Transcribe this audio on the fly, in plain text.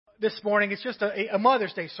this morning. It's just a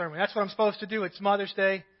Mother's Day sermon. That's what I'm supposed to do. It's Mother's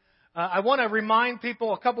Day. I want to remind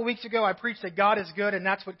people, a couple weeks ago I preached that God is good, and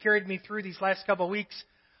that's what carried me through these last couple of weeks.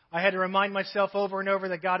 I had to remind myself over and over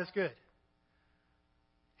that God is good.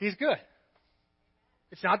 He's good.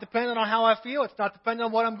 It's not dependent on how I feel. It's not dependent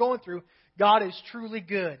on what I'm going through. God is truly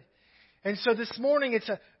good. And so this morning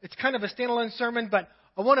it's kind of a standalone sermon, but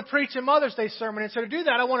I want to preach a Mother's Day sermon. And so to do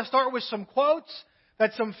that, I want to start with some quotes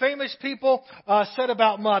that some famous people said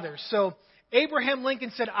about mothers. So Abraham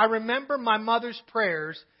Lincoln said, "I remember my mother's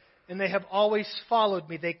prayers, and they have always followed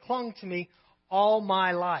me. They clung to me all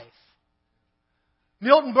my life."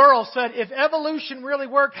 Milton Berle said, "If evolution really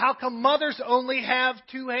worked, how come mothers only have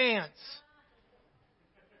two hands?"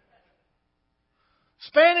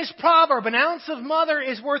 Spanish proverb, "An ounce of mother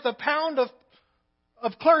is worth a pound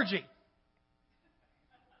of clergy."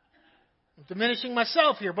 I'm diminishing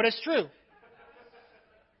myself here, but it's true.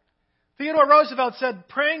 Theodore Roosevelt said,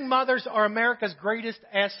 "Praying mothers are America's greatest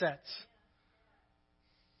assets."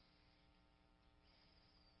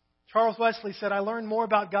 Charles Wesley said, "I learned more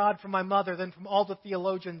about God from my mother than from all the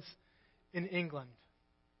theologians in England."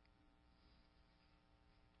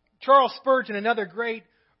 Charles Spurgeon, another great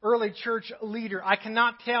early church leader, "I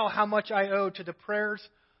cannot tell how much I owe to the prayers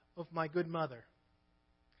of my good mother."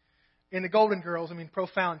 In the Golden Girls,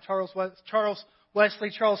 profound. Charles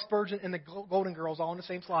Wesley, Charles Spurgeon, and the Golden Girls all on the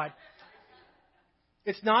same slide.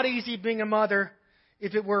 It's not easy being a mother.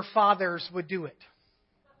 If it were, fathers would do it.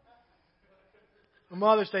 A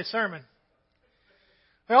Mother's Day sermon.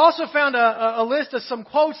 I also found a list of some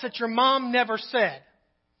quotes that your mom never said.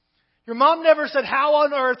 Your mom never said, "How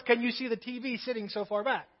on earth can you see the TV sitting so far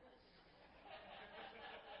back?"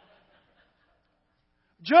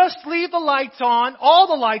 "Just leave the lights on, all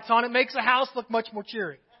the lights on. It makes the house look much more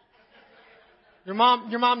cheery." Your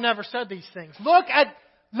mom never said these things.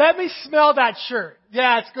 "Let me smell that shirt.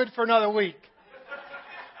 Yeah, it's good for another week."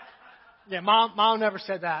 Yeah, mom never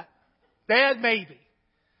said that. Dad, maybe.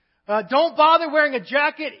 "Don't bother wearing a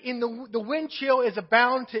jacket. The wind chill is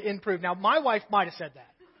bound to improve." Now, my wife might have said that.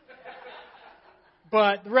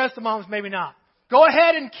 But the rest of moms, maybe not. "Go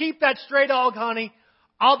ahead and keep that stray dog, honey.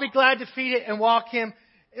 I'll be glad to feed it and walk him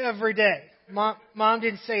every day." Mom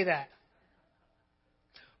didn't say that.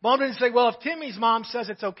 Mom didn't say, "Well, if Timmy's mom says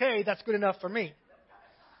it's okay, that's good enough for me."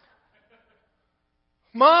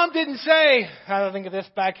 Mom didn't say, how do I think of this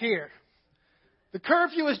back here? "The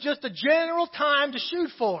curfew is just a general time to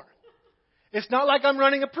shoot for. It's not like I'm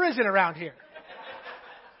running a prison around here."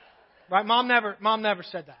 Right? Mom never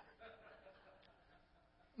said that.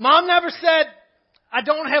 Mom never said, "I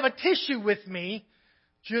don't have a tissue with me.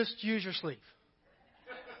 Just use your sleeve."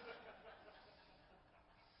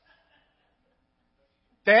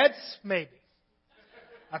 Dads, maybe.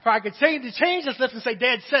 I probably could change this list and say,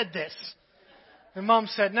 "Dad said this." And Mom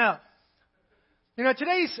said no.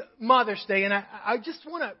 Today's Mother's Day, and I just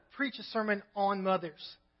want to preach a sermon on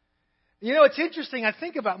mothers. It's interesting. I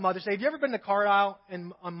think about Mother's Day. Have you ever been to Carlisle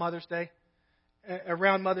on Mother's Day?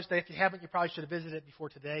 Around Mother's Day? If you haven't, you probably should have visited it before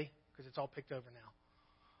today because it's all picked over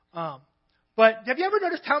now. But have you ever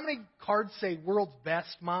noticed how many cards say "World's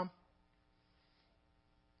Best Mom"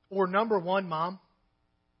 or "Number One Mom"?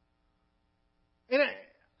 And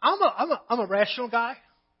I'm a rational guy.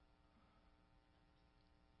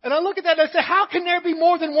 And I look at that and I say, how can there be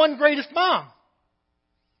more than one greatest mom?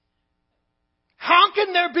 How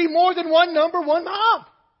can there be more than one number one mom?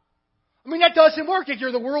 That doesn't work. If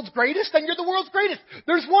you're the world's greatest, then you're the world's greatest.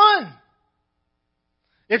 There's one.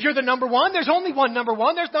 If you're the number one, there's only one number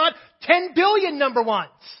one. There's not 10 billion number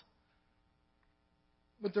ones.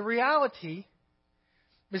 But the reality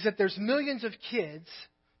is that there's millions of kids,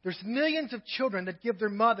 there's millions of children that give their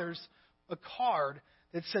mothers a card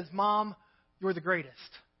that says, "Mom, you're the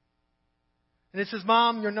greatest." And it says,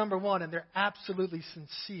 "Mom, you're number one," and they're absolutely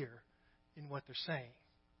sincere in what they're saying.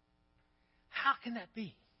 How can that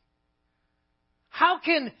be? How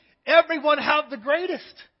can everyone have the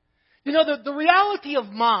greatest? The reality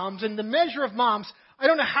of moms and the measure of moms, I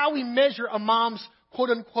don't know how we measure a mom's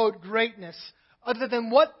quote-unquote greatness other than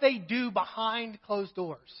what they do behind closed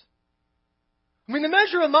doors. The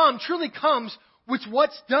measure of a mom truly comes with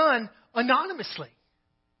what's done anonymously.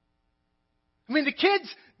 The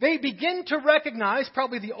kids, they begin to recognize,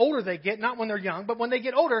 probably the older they get, not when they're young, but when they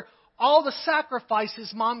get older, all the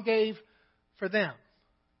sacrifices mom gave for them.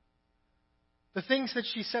 The things that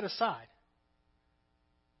she set aside.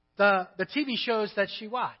 The TV shows that she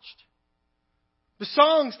watched. The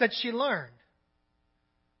songs that she learned.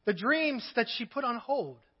 The dreams that she put on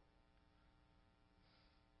hold.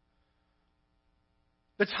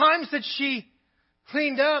 The times that she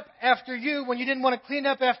cleaned up after you when you didn't want to clean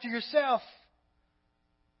up after yourself.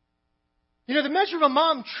 You know, the measure of a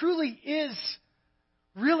mom truly is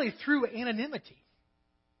really through anonymity.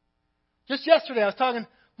 Just yesterday, I was talking to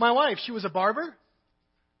my wife. She was a barber.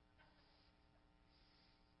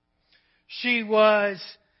 She was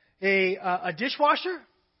a dishwasher.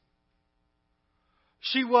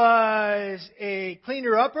 She was a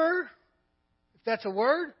cleaner-upper, if that's a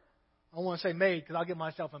word. I don't want to say maid because I'll get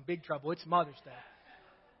myself in big trouble. It's Mother's Day.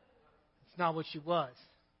 It's not what she was.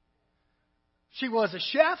 She was a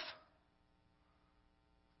chef.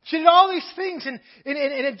 She did all these things, and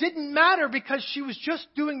it didn't matter because she was just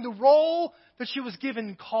doing the role that she was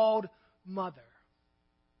given called mother.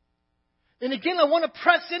 And again, I want to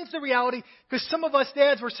press into the reality because some of us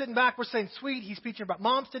dads were sitting back, we're saying, sweet, he's preaching about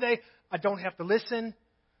moms today. I don't have to listen.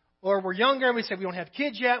 Or we're younger and we say we don't have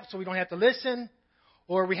kids yet, so we don't have to listen.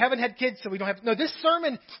 Or we haven't had kids, so we don't have to. No, this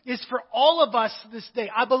sermon is for all of us this day.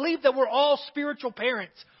 I believe that we're all spiritual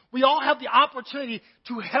parents. We all have the opportunity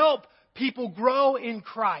to help people grow in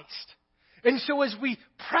Christ. And so as we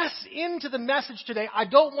press into the message today, I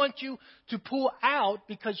don't want you to pull out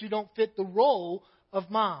because you don't fit the role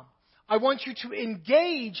of mom. I want you to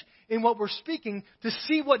engage in what we're speaking to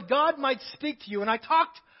see what God might speak to you. And I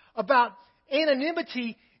talked about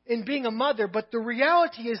anonymity in being a mother, but the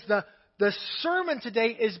reality is the sermon today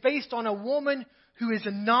is based on a woman who is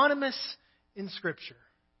anonymous in Scripture.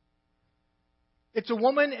 It's a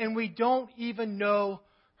woman and we don't even know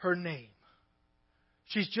her name.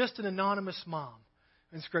 She's just an anonymous mom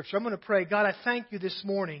in Scripture. I'm going to pray. God, I thank you this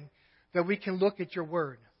morning that we can look at your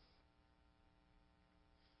word.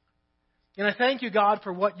 And I thank you, God,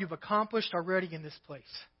 for what you've accomplished already in this place.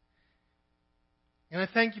 And I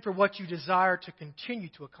thank you for what you desire to continue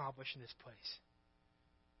to accomplish in this place.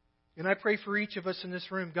 And I pray for each of us in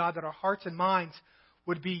this room, God, that our hearts and minds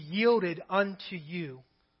would be yielded unto you.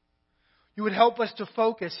 You would help us to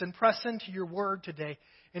focus and press into your word today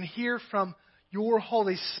and hear from your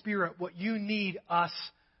Holy Spirit what you need us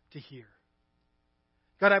to hear.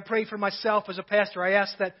 God, I pray for myself as a pastor. I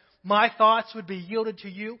ask that my thoughts would be yielded to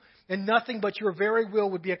you and nothing but your very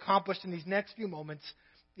will would be accomplished in these next few moments.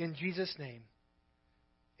 In Jesus' name,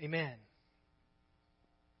 amen.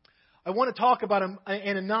 I want to talk about an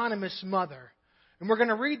anonymous mother. And we're going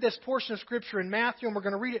to read this portion of Scripture in Matthew and we're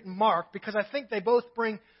going to read it in Mark because I think they both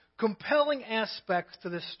bring compelling aspects to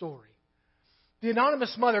this story. The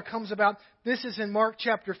anonymous mother comes about, this is in Mark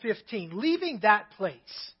chapter 15. Leaving that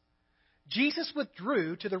place, Jesus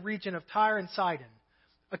withdrew to the region of Tyre and Sidon.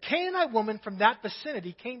 A Canaanite woman from that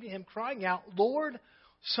vicinity came to him crying out, Lord,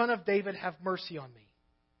 Son of David, have mercy on me.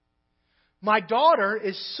 My daughter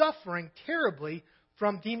is suffering terribly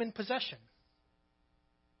from demon possession.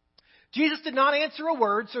 Jesus did not answer a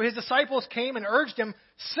word, so his disciples came and urged him,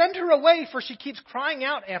 send her away, for she keeps crying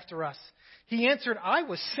out after us. He answered, I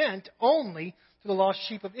was sent only to the lost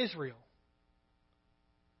sheep of Israel.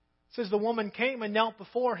 It says the woman came and knelt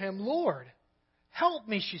before him. Lord, help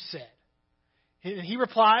me, she said. And he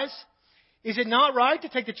replies, is it not right to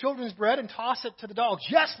take the children's bread and toss it to the dogs?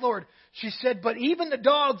 Yes, Lord, she said, but even the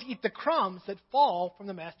dogs eat the crumbs that fall from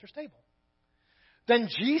the master's table. Then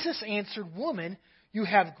Jesus answered, woman, you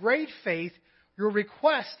have great faith. Your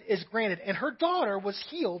request is granted. And her daughter was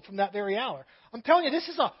healed from that very hour. I'm telling you, this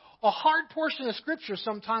is a hard portion of Scripture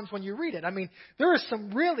sometimes when you read it. I mean, there are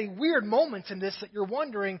some really weird moments in this that you're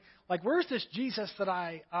wondering, like, where's this Jesus that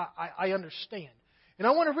I understand? And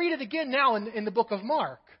I want to read it again now in the book of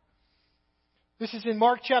Mark. This is in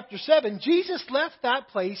Mark chapter 7. Jesus left that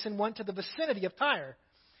place and went to the vicinity of Tyre.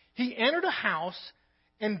 He entered a house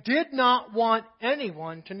and did not want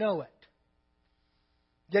anyone to know it.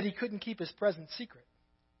 Yet he couldn't keep his presence secret.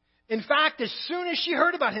 In fact, as soon as she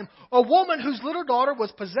heard about him, a woman whose little daughter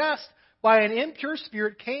was possessed by an impure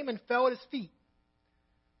spirit came and fell at his feet.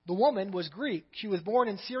 The woman was Greek. She was born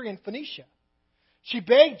in Syrian Phoenicia. She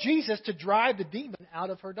begged Jesus to drive the demon out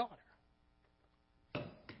of her daughter.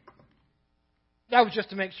 That was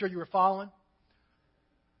just to make sure you were following.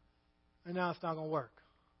 And now it's not going to work.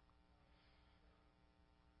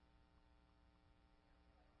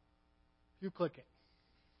 You click it.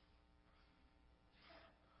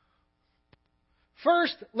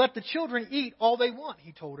 First, let the children eat all they want,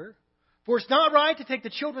 he told her. For it's not right to take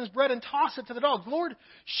the children's bread and toss it to the dogs. Lord,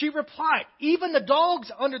 she replied, even the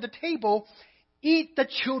dogs under the table eat the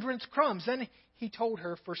children's crumbs. Then he told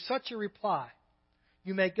her, for such a reply,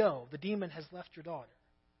 you may go. The demon has left your daughter.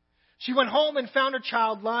 She went home and found her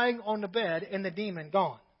child lying on the bed and the demon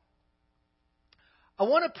gone. I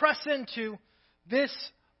want to press into this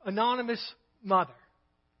anonymous mother.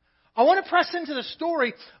 I want to press into the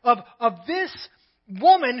story of this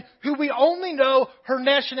woman who we only know her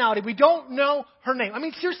nationality. We don't know her name. I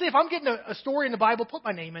mean, seriously, if I'm getting a story in the Bible, put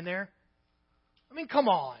my name in there. I mean, come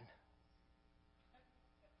on.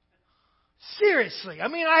 Seriously. I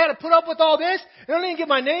mean, I had to put up with all this, and I didn't get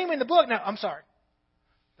my name in the book. Now, I'm sorry.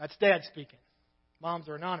 That's Dad speaking. Moms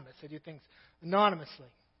are anonymous. They do things anonymously.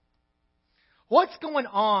 What's going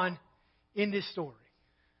on in this story?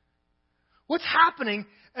 What's happening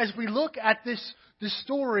as we look at this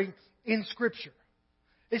story in Scripture?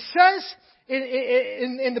 It says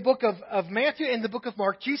in the book of Matthew and the book of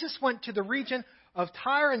Mark, Jesus went to the region of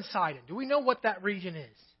Tyre and Sidon. Do we know what that region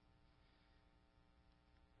is?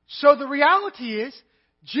 So the reality is,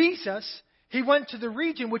 Jesus, he went to the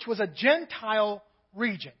region which was a Gentile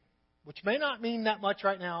region, which may not mean that much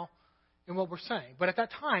right now in what we're saying, but at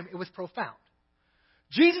that time it was profound.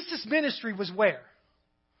 Jesus' ministry was where?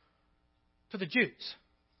 To the Jews.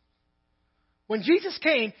 When Jesus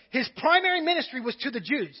came, his primary ministry was to the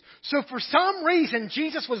Jews. So for some reason,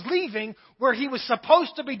 Jesus was leaving where he was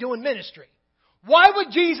supposed to be doing ministry. Why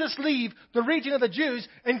would Jesus leave the region of the Jews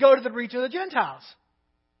and go to the region of the Gentiles?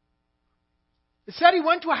 It said he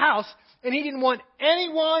went to a house and he didn't want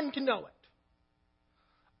anyone to know it.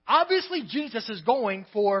 Obviously, Jesus is going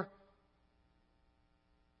for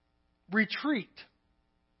retreat.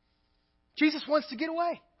 Jesus wants to get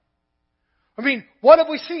away. I mean, what have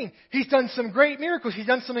we seen? He's done some great miracles. He's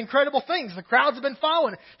done some incredible things. The crowds have been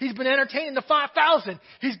following. He's been entertaining the 5,000.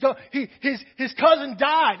 His cousin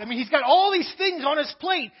died. I mean, he's got all these things on his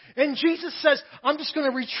plate. And Jesus says, I'm just going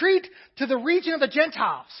to retreat to the region of the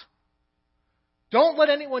Gentiles. Don't let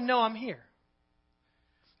anyone know I'm here.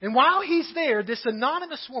 And while he's there, this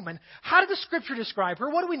anonymous woman, how did the Scripture describe her?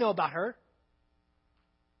 What do we know about her?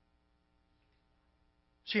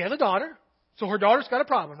 She has a daughter. So her daughter's got a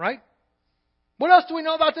problem, right? What else do we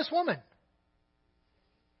know about this woman?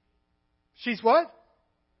 She's what?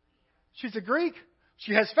 She's a Greek.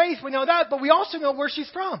 She has faith. We know that. But we also know where she's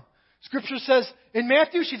from. Scripture says in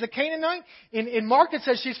Matthew she's a Canaanite. In Mark it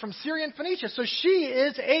says she's from Syria and Phoenicia. So she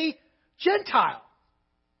is a Gentile.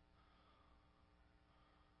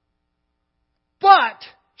 But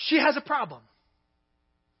she has a problem.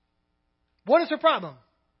 What is her problem?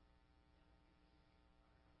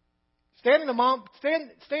 Stand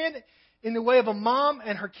in the way of a mom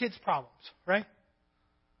and her kids' problems, right?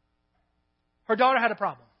 Her daughter had a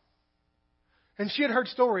problem. And she had heard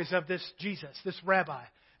stories of this Jesus, this rabbi.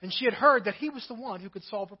 And she had heard that he was the one who could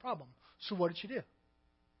solve her problem. So what did she do?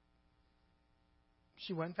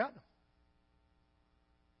 She went and found him.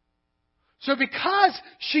 So because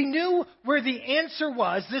she knew where the answer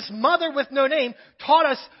was, this mother with no name taught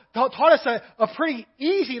us a pretty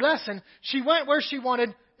easy lesson. She went where she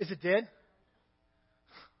wanted. Is it dead?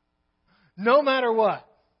 No matter what.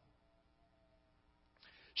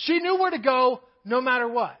 She knew where to go no matter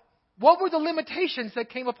what. What were the limitations that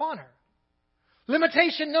came upon her?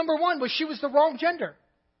 Limitation number one was she was the wrong gender.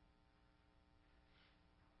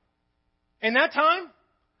 In that time,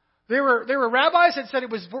 there were rabbis that said it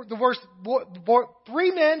was the worst,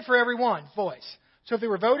 3 men for every one voice. So if they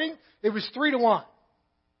were voting, it was 3-1.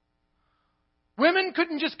 Women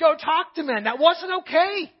couldn't just go talk to men. That wasn't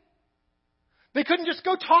okay. They couldn't just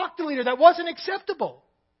go talk to the leader. That wasn't acceptable.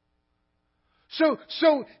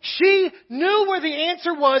 So she knew where the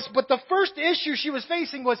answer was, but the first issue she was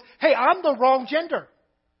facing was, hey, I'm the wrong gender.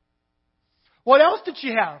 What else did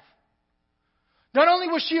she have? Not only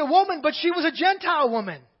was she a woman, but she was a Gentile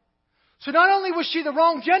woman. So not only was she the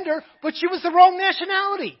wrong gender, but she was the wrong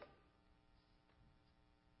nationality.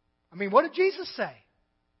 I mean, what did Jesus say?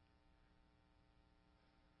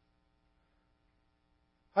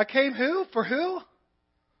 I came who? For who?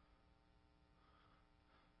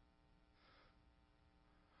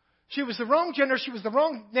 She was the wrong gender, she was the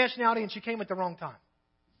wrong nationality, and she came at the wrong time.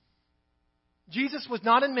 Jesus was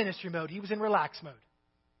not in ministry mode. He was in relax mode.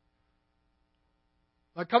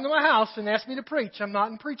 Like, come to my house and ask me to preach. I'm not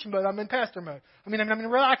in preaching mode. I'm in pastor mode. I'm in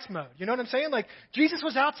relax mode. You know what I'm saying? Like, Jesus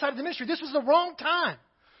was outside of the ministry. This was the wrong time.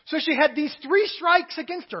 So she had these 3 strikes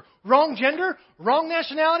against her. Wrong gender, wrong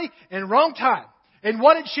nationality, and wrong time. And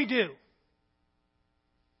what did she do?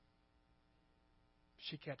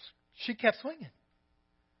 She kept swinging.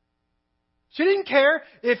 She didn't care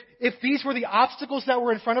if these were the obstacles that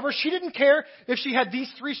were in front of her. She didn't care if she had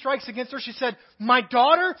these 3 strikes against her. She said, my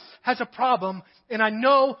daughter has a problem, and I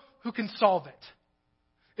know who can solve it.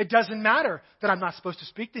 It doesn't matter that I'm not supposed to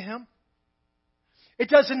speak to him. It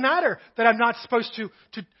doesn't matter that I'm not supposed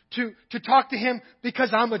to talk to him because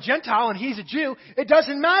I'm a Gentile and he's a Jew. It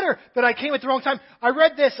doesn't matter that I came at the wrong time. I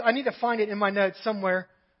read this. I need to find it in my notes somewhere.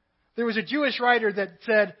 There was a Jewish writer that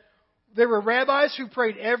said, there were rabbis who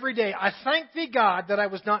prayed every day, I thank thee, God, that I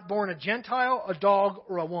was not born a Gentile, a dog,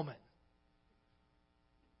 or a woman.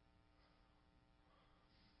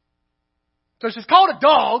 So she's called a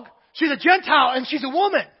dog, she's a Gentile, and she's a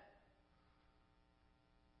woman.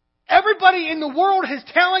 Everybody in the world is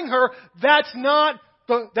telling her that's not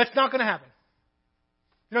going to happen.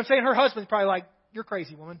 You know what I'm saying? Her husband's probably like, you're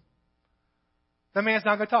crazy, woman. That man's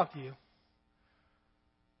not going to talk to you.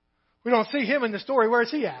 We don't see him in the story. Where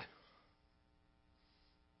is he at?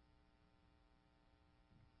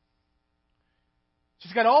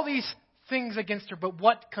 She's got all these things against her, but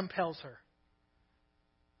what compels her?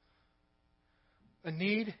 A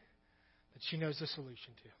need that she knows the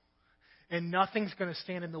solution to. And nothing's going to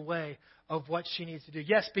stand in the way of what she needs to do.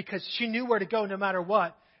 Yes, because she knew where to go no matter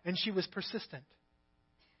what, and she was persistent.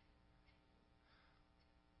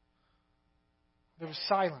 There was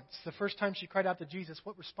silence. The first time she cried out to Jesus,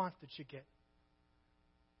 what response did she get?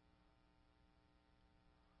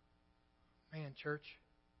 Man, church,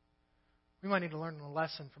 we might need to learn a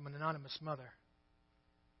lesson from an anonymous mother.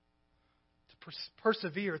 To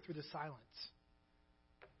persevere through the silence.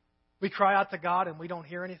 We cry out to God and we don't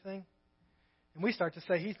hear anything. And we start to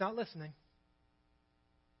say, He's not listening.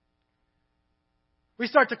 We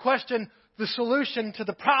start to question the solution to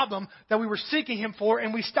the problem that we were seeking Him for,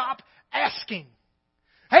 and we stop asking.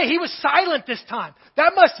 Hey, He was silent this time.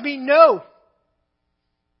 That must mean no.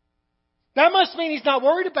 That must mean He's not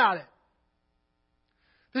worried about it.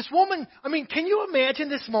 This woman, can you imagine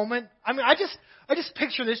this moment? I just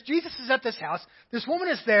picture this. Jesus is at this house. This woman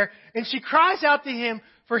is there, and she cries out to Him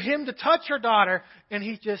for Him to touch her daughter, and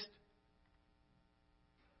He's just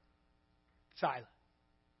silent.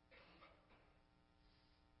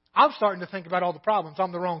 I'm starting to think about all the problems.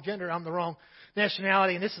 I'm the wrong gender. I'm the wrong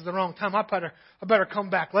nationality, and this is the wrong time. I better come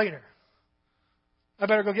back later. I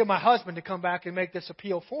better go get my husband to come back and make this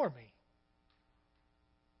appeal for me.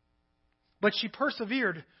 But she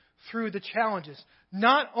persevered through the challenges.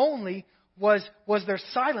 Not only was there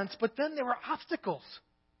silence, but then there were obstacles.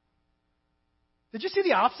 Did you see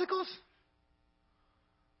the obstacles?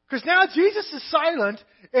 Because now Jesus is silent,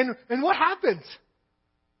 and what happens?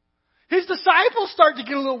 His disciples start to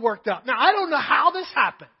get a little worked up. Now, I don't know how this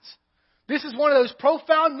happens. This is one of those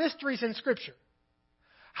profound mysteries in Scripture.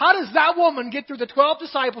 How does that woman get through the 12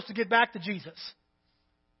 disciples to get back to Jesus?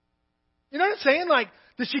 You know what I'm saying?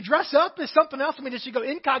 Does she dress up as something else? Does she go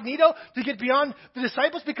incognito to get beyond the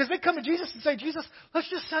disciples? Because they come to Jesus and say, Jesus, let's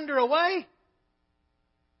just send her away.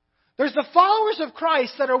 There's the followers of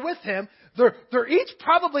Christ that are with Him. They're each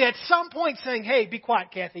probably at some point saying, hey, be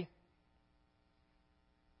quiet, Kathy.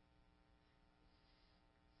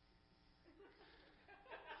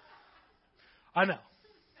 I know.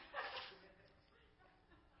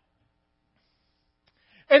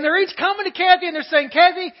 And they're each coming to Kathy and they're saying,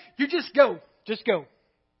 Kathy, you just go. Just go.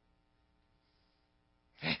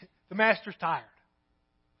 The master's tired.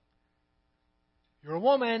 You're a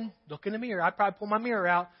woman. Look in the mirror. I'd probably pull my mirror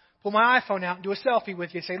out, pull my iPhone out and do a selfie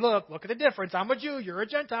with you and say, look at the difference. I'm a Jew. You're a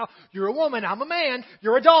Gentile. You're a woman. I'm a man.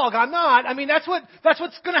 You're a dog. I'm not. That's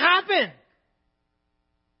what's going to happen.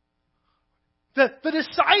 The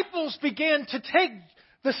disciples began to take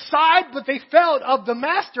the side that they felt of the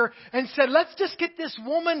master and said, let's just get this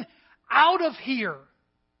woman out of here.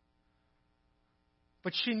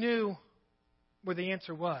 But she knew where the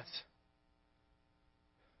answer was.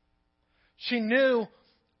 She knew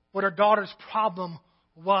what her daughter's problem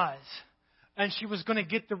was. And she was going to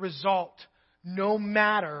get the result no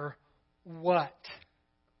matter what.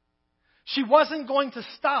 She wasn't going to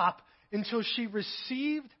stop until she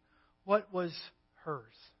received what was hers.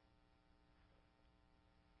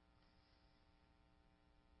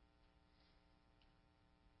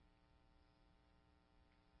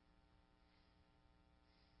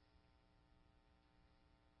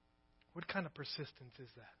 What kind of persistence is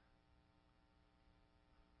that?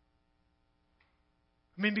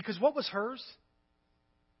 Because what was hers?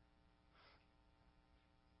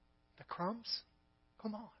 The crumbs?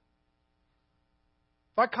 Come on.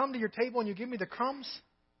 If I come to your table and you give me the crumbs,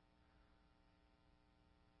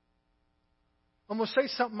 I'm going to say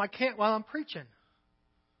something I can't while I'm preaching.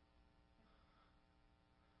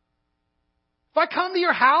 If I come to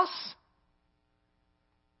your house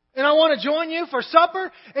and I want to join you for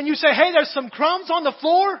supper and you say, hey, there's some crumbs on the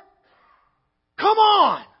floor, come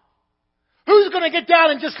on. Who's going to get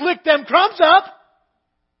down and just lick them crumbs up?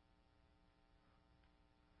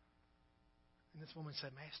 And this woman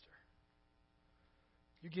said, Master,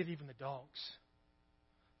 you give even the dogs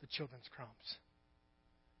the children's crumbs.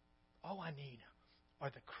 All I need are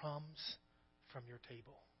the crumbs from your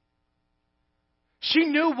table. She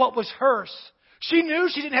knew what was hers. She knew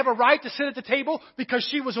she didn't have a right to sit at the table because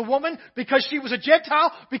she was a woman, because she was a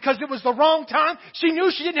Gentile, because it was the wrong time. She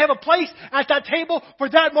knew she didn't have a place at that table for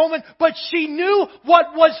that moment, but she knew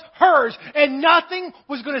what was hers, and nothing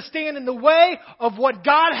was going to stand in the way of what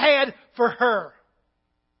God had for her.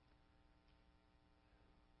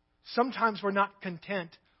 Sometimes we're not content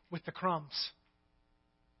with the crumbs.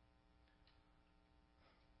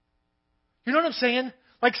 You know what I'm saying?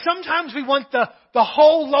 Like sometimes we want the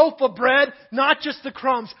whole loaf of bread, not just the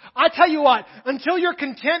crumbs. I tell you what, until you're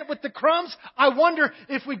content with the crumbs, I wonder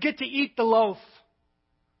if we get to eat the loaf.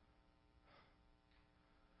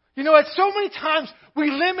 You know, at so many times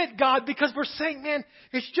we limit God because we're saying, man,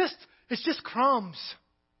 it's just crumbs.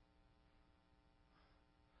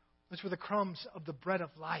 Those were the crumbs of the bread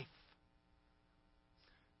of life.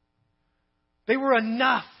 They were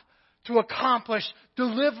enough to accomplish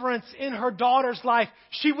deliverance in her daughter's life.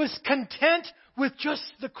 She was content with just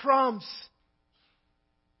the crumbs.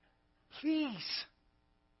 Please.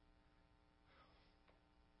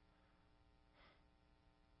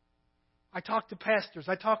 I talk to pastors.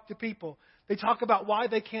 I talk to people. They talk about why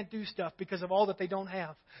they can't do stuff because of all that they don't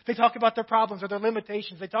have. They talk about their problems or their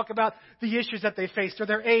limitations. They talk about the issues that they faced or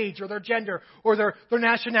their age or their gender or their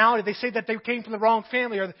nationality. They say that they came from the wrong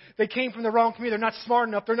family or they came from the wrong community. They're not smart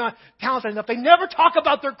enough. They're not talented enough. They never talk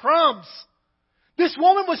about their crumbs. This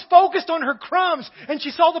woman was focused on her crumbs and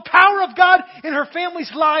she saw the power of God in her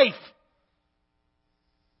family's life.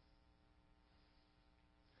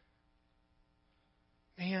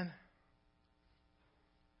 Man.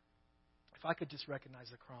 If I could just recognize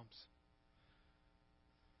the crumbs.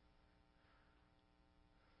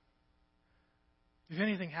 If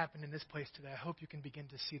anything happened in this place today, I hope you can begin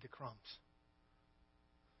to see the crumbs.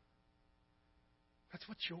 That's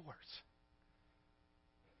what's yours.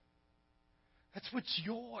 That's what's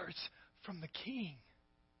yours from the King.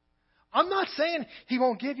 I'm not saying He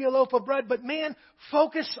won't give you a loaf of bread, but man,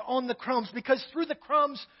 focus on the crumbs because through the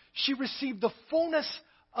crumbs, she received the fullness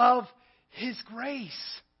of His grace.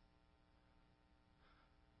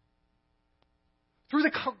 Through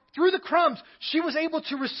the crumbs, she was able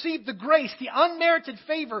to receive the grace, the unmerited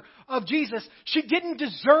favor of Jesus. She didn't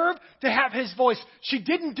deserve to have His voice. She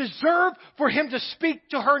didn't deserve for Him to speak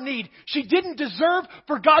to her need. She didn't deserve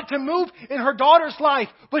for God to move in her daughter's life.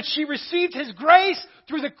 But she received His grace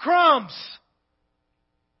through the crumbs.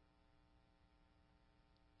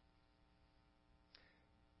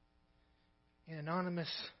 An anonymous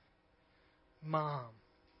mom.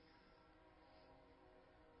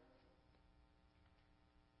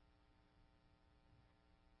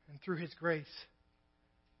 And through His grace,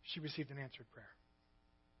 she received an answered prayer.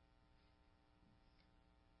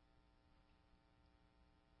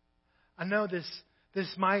 I know this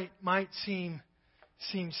might seem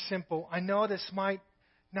simple. I know this might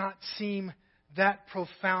not seem that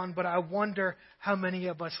profound, but I wonder how many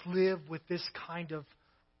of us live with this kind of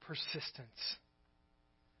persistence.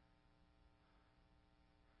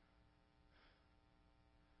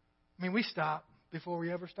 I mean, we stop before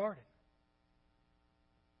we ever started.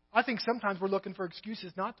 I think sometimes we're looking for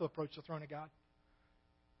excuses not to approach the throne of God.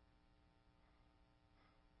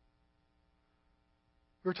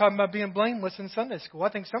 We were talking about being blameless in Sunday school.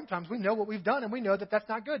 I think sometimes we know what we've done and we know that that's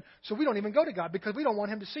not good. So we don't even go to God because we don't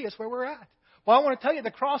want Him to see us where we're at. Well, I want to tell you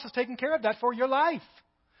the cross is taking care of that for your life.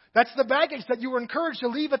 That's the baggage that you were encouraged to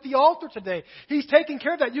leave at the altar today. He's taking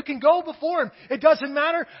care of that. You can go before Him. It doesn't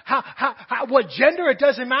matter what gender. It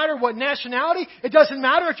doesn't matter what nationality. It doesn't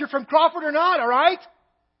matter if you're from Crawford or not, all right?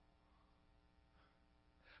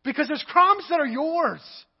 Because there's crumbs that are yours.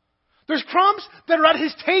 There's crumbs that are at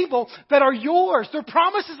His table that are yours. They're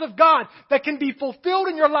promises of God that can be fulfilled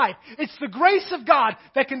in your life. It's the grace of God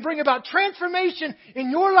that can bring about transformation in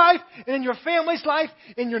your life, and in your family's life,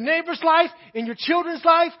 in your neighbor's life, in your children's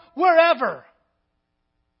life, wherever.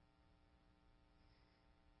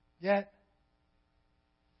 Yet,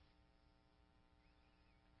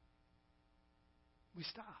 we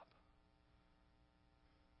stop.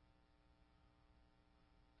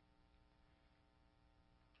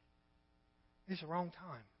 It's the wrong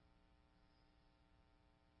time.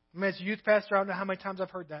 I mean, as a youth pastor, I don't know how many times I've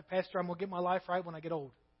heard that. Pastor, I'm going to get my life right when I get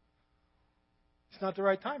old. It's not the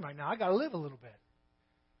right time right now. I got to live a little bit.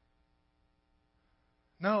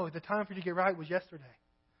 No, the time for you to get right was yesterday.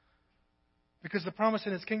 Because the promise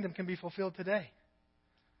in His kingdom can be fulfilled today.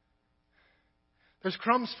 There's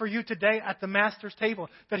crumbs for you today at the Master's table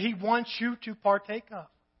that He wants you to partake of.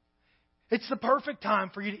 It's the perfect time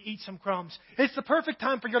for you to eat some crumbs. It's the perfect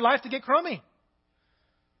time for your life to get crummy.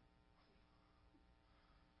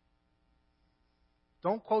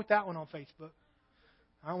 Don't quote that one on Facebook.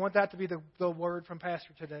 I don't want that to be the word from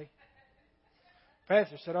Pastor today.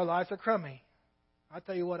 Pastor said our lives are crummy. I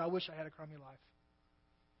tell you what, I wish I had a crummy life.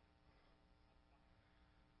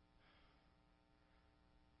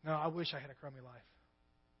 No, I wish I had a crummy life.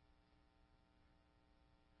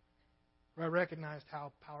 Where I recognized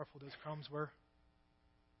how powerful those crumbs were.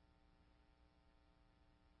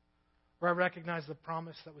 Where I recognized the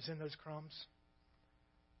promise that was in those crumbs.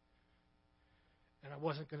 And I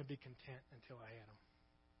wasn't going to be content until I had them.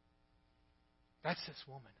 That's this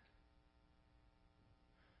woman.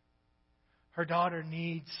 Her daughter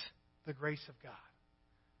needs the grace of God.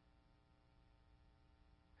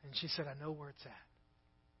 And she said, I know where it's at.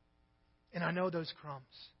 And I know those crumbs.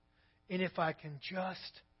 And if I can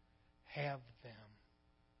just have them.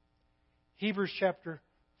 Hebrews chapter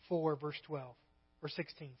 4, verse 12. Or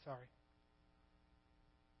 16, sorry.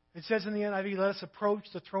 It says in the NIV, let us approach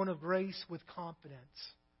the throne of grace with confidence.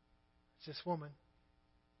 It's this woman.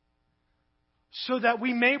 So that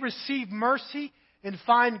we may receive mercy and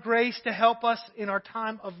find grace to help us in our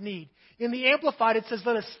time of need. In the Amplified, it says,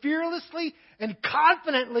 let us fearlessly and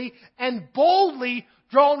confidently and boldly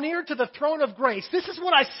draw near to the throne of grace. This is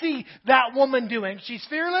what I see that woman doing. She's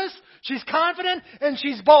fearless, she's confident, and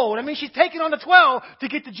she's bold. I mean, she's taking on the 12 to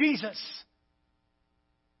get to Jesus.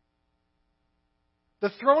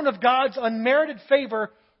 The throne of God's unmerited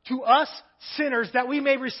favor to us sinners, that we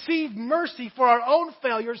may receive mercy for our own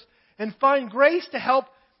failures and find grace to help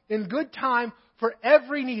in good time for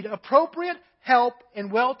every need, appropriate help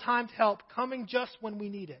and well-timed help coming just when we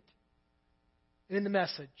need it. And in the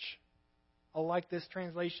Message, I like this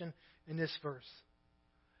translation in this verse.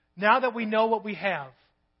 Now that we know what we have,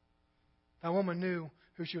 that woman knew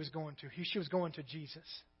who she was going to. She was going to Jesus.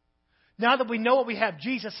 Now that we know what we have,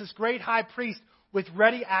 Jesus, this great high priest with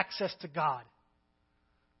ready access to God.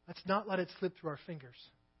 Let's not let it slip through our fingers.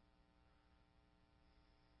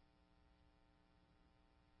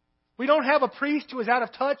 We don't have a priest who is out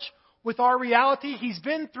of touch with our reality. He's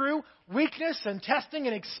been through weakness and testing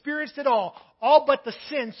and experienced it all but the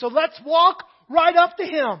sin. So let's walk right up to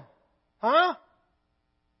Him. Huh?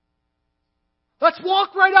 Let's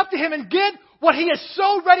walk right up to Him and get what He is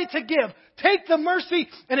so ready to give. Take the mercy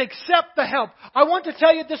and accept the help. I want to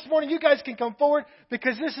tell you this morning, you guys can come forward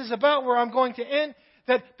because this is about where I'm going to end,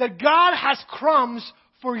 that God has crumbs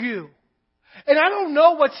for you. And I don't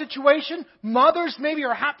know what situation mothers maybe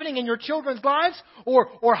are happening in your children's lives, or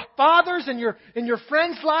fathers in your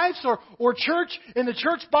friends' lives, or church in the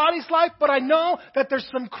church body's life, but I know that there's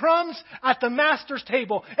some crumbs at the Master's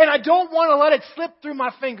table. And I don't want to let it slip through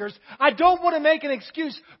my fingers. I don't want to make an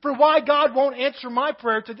excuse for why God won't answer my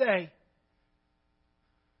prayer today.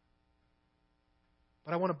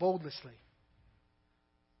 But I want to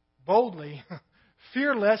boldly,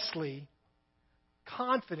 fearlessly,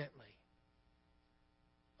 confidently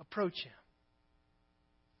approach Him.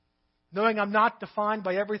 Knowing I'm not defined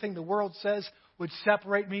by everything the world says would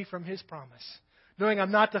separate me from His promise. Knowing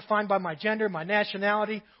I'm not defined by my gender, my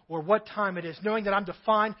nationality, or what time it is. Knowing that I'm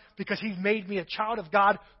defined because He made me a child of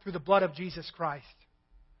God through the blood of Jesus Christ.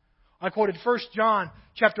 I quoted 1 John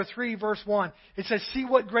chapter 3, verse 1. It says, see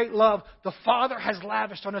what great love the Father has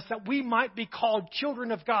lavished on us, that we might be called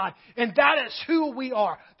children of God. And that is who we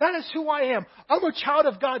are. That is who I am. I'm a child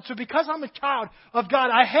of God. So because I'm a child of God,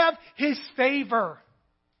 I have His favor.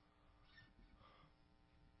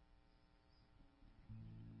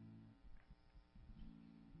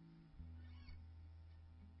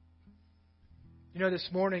 You know, this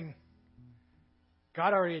morning,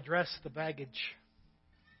 God already addressed the baggage.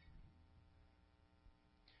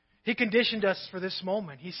 He conditioned us for this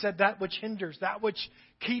moment. He said that which hinders, that which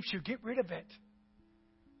keeps you, get rid of it.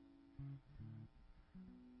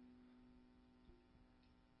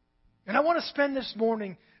 And I want to spend this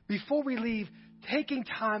morning, before we leave, taking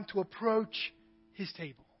time to approach His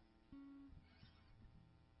table.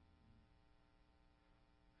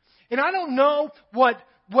 And I don't know what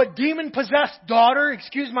demon-possessed daughter,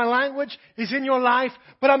 excuse my language, is in your life.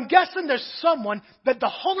 But I'm guessing there's someone that the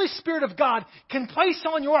Holy Spirit of God can place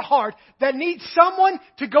on your heart that needs someone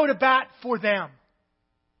to go to bat for them.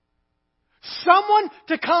 Someone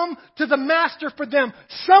to come to the Master for them.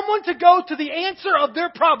 Someone to go to the answer of their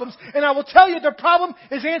problems. And I will tell you, their problem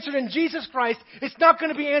is answered in Jesus Christ. It's not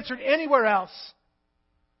going to be answered anywhere else.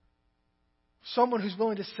 Someone who's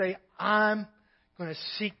willing to say, I'm going to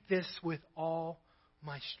seek this with all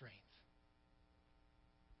my strength.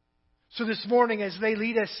 So this morning, as they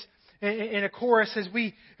lead us in a chorus, as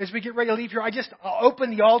we get ready to leave here, I'll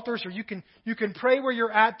open the altars, or you can pray where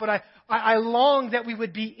you're at. But I long that we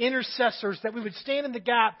would be intercessors, that we would stand in the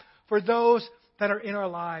gap for those that are in our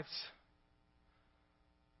lives.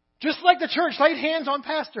 Just like the church laid hands on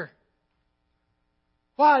Pastor.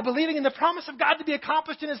 Why? Believing in the promise of God to be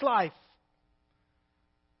accomplished in his life.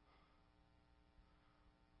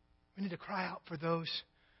 We need to cry out for those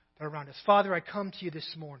that are around us. Father, I come to you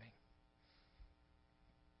this morning.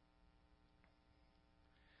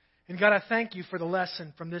 And God, I thank you for the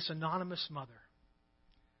lesson from this anonymous mother.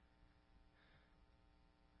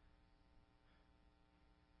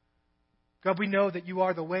 God, we know that you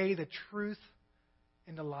are the way, the truth,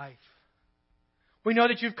 and the life. We know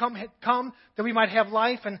that you've come that we might have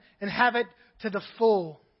life and have it to the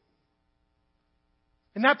full.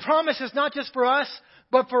 And that promise is not just for us,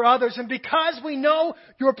 but for others. And because we know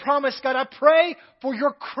your promise, God, I pray for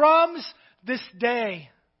your crumbs this day.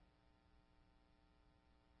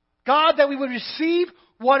 God, that we would receive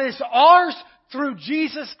what is ours through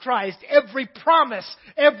Jesus Christ. Every promise,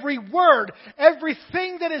 every word,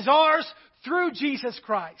 everything that is ours through Jesus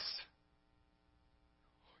Christ.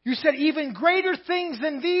 You said, even greater things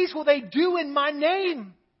than these will they do in my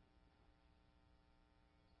name.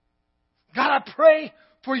 God, I pray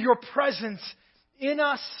for your presence in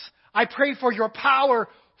us. I pray for your power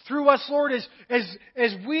through us, Lord, as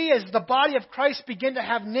we, as the body of Christ, begin to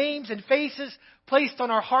have names and faces placed on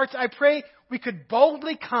our hearts. I pray we could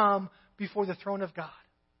boldly come before the throne of God.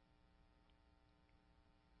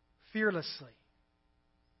 Fearlessly.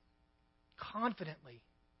 Confidently.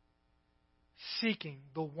 Seeking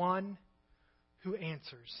the one who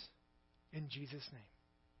answers in Jesus' name.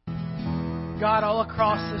 God, all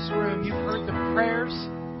across this room, you've heard the prayers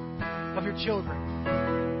of your children.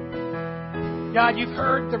 God, you've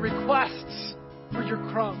heard the requests for your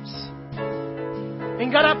crumbs.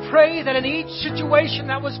 And God, I pray that in each situation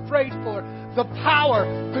that was prayed for, the power,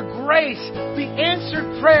 the grace, the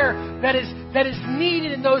answered prayer that is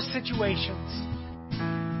needed in those situations.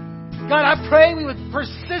 God, I pray we would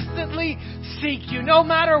persistently seek you no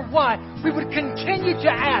matter what. We would continue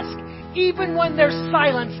to ask, even when there's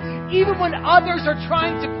silence, even when others are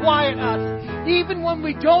trying to quiet us, even when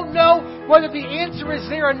we don't know whether the answer is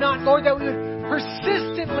there or not, Lord, that we would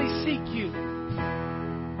persistently seek you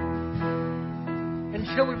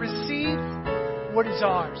until we receive what is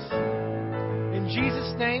ours. In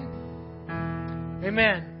Jesus' name,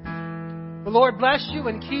 amen. The Lord bless you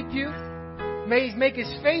and keep you. May He make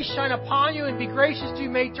His face shine upon you and be gracious to you.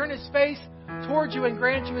 May He turn His face towards you and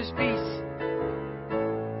grant you His peace.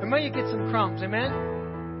 And may you get some crumbs. Amen?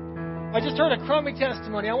 I just heard a crummy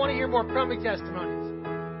testimony. I want to hear more crummy testimonies.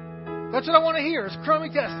 That's what I want to hear, is crummy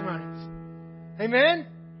testimonies. Amen?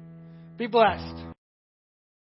 Be blessed.